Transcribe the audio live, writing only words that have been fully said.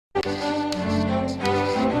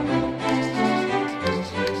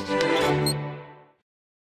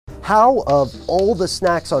How, of all the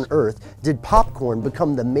snacks on Earth, did popcorn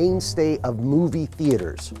become the mainstay of movie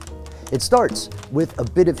theaters? It starts with a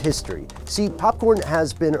bit of history. See, popcorn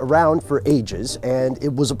has been around for ages, and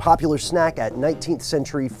it was a popular snack at 19th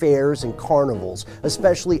century fairs and carnivals,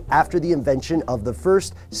 especially after the invention of the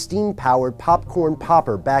first steam-powered popcorn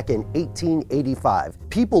popper back in 1885.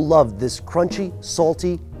 People loved this crunchy,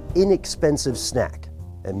 salty, inexpensive snack,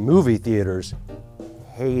 and movie theaters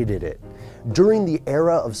hated it. During the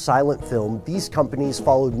era of silent film, these companies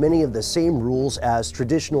followed many of the same rules as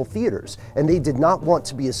traditional theaters, and they did not want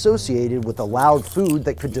to be associated with a loud food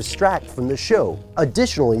that could distract from the show.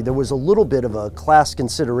 Additionally, there was a little bit of a class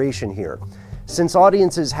consideration here. Since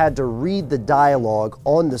audiences had to read the dialogue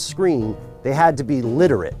on the screen, they had to be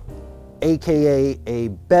literate, aka a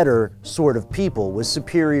better sort of people with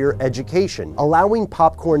superior education. Allowing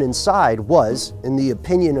popcorn inside was, in the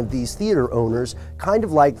opinion of these theater owners, kind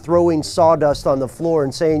of like throwing sawdust on the floor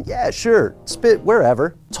and saying, yeah, sure, spit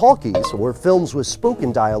wherever. Talkies, or films with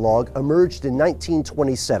spoken dialogue, emerged in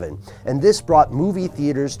 1927, and this brought movie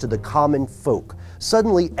theaters to the common folk.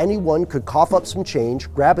 Suddenly, anyone could cough up some change,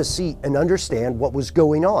 grab a seat, and understand what was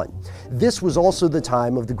going on. This was also the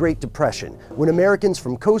time of the Great Depression, when Americans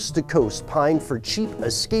from coast to coast pined for cheap,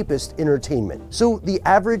 escapist entertainment. So the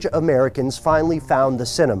average Americans finally found the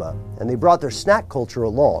cinema, and they brought their snack culture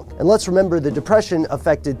along. And let's remember, the Depression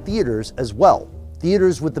affected theaters as well.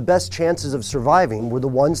 Theaters with the best chances of surviving were the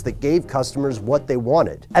ones that gave customers what they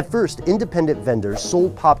wanted. At first, independent vendors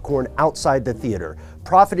sold popcorn outside the theater,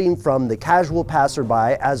 profiting from the casual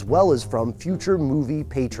passerby as well as from future movie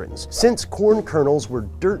patrons. Since corn kernels were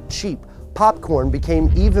dirt cheap, popcorn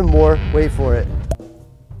became even more, wait for it,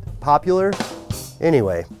 popular?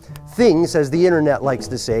 Anyway, things, as the internet likes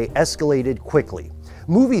to say, escalated quickly.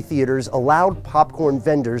 Movie theaters allowed popcorn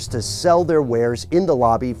vendors to sell their wares in the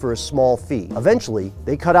lobby for a small fee. Eventually,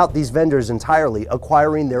 they cut out these vendors entirely,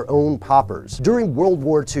 acquiring their own poppers. During World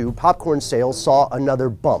War II, popcorn sales saw another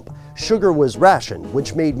bump. Sugar was rationed,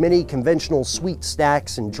 which made many conventional sweet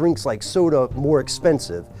snacks and drinks like soda more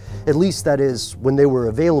expensive. At least that is, when they were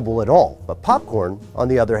available at all. But popcorn, on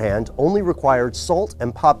the other hand, only required salt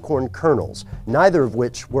and popcorn kernels, neither of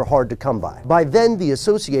which were hard to come by. By then, the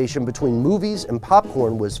association between movies and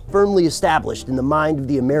popcorn was firmly established in the mind of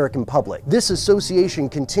the American public. This association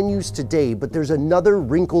continues today, but there's another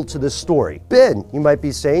wrinkle to the story. Ben, you might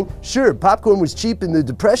be saying, sure, popcorn was cheap in the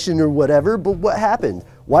Depression or whatever, but what happened?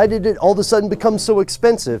 Why did it all of a sudden become so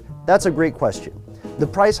expensive? That's a great question. The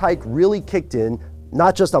price hike really kicked in,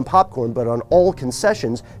 not just on popcorn, but on all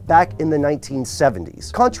concessions back in the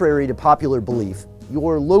 1970s. Contrary to popular belief,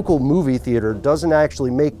 your local movie theater doesn't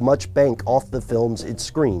actually make much bank off the films it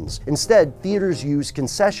screens. Instead, theaters use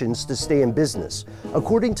concessions to stay in business.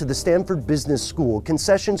 According to the Stanford Business School,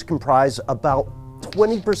 concessions comprise about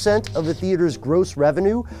 20% of a theater's gross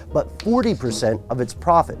revenue, but 40% of its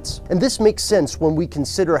profits. And this makes sense when we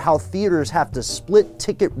consider how theaters have to split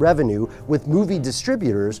ticket revenue with movie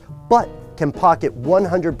distributors, but can pocket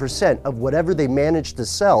 100% of whatever they manage to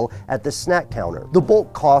sell at the snack counter. The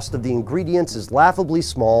bulk cost of the ingredients is laughably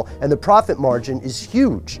small, and the profit margin is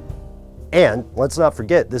huge. And let's not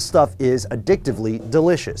forget, this stuff is addictively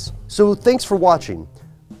delicious. So thanks for watching.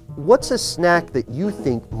 What's a snack that you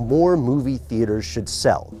think more movie theaters should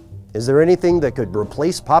sell? Is there anything that could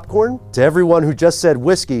replace popcorn? To everyone who just said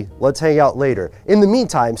whiskey, let's hang out later. In the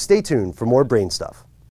meantime, stay tuned for more brain stuff.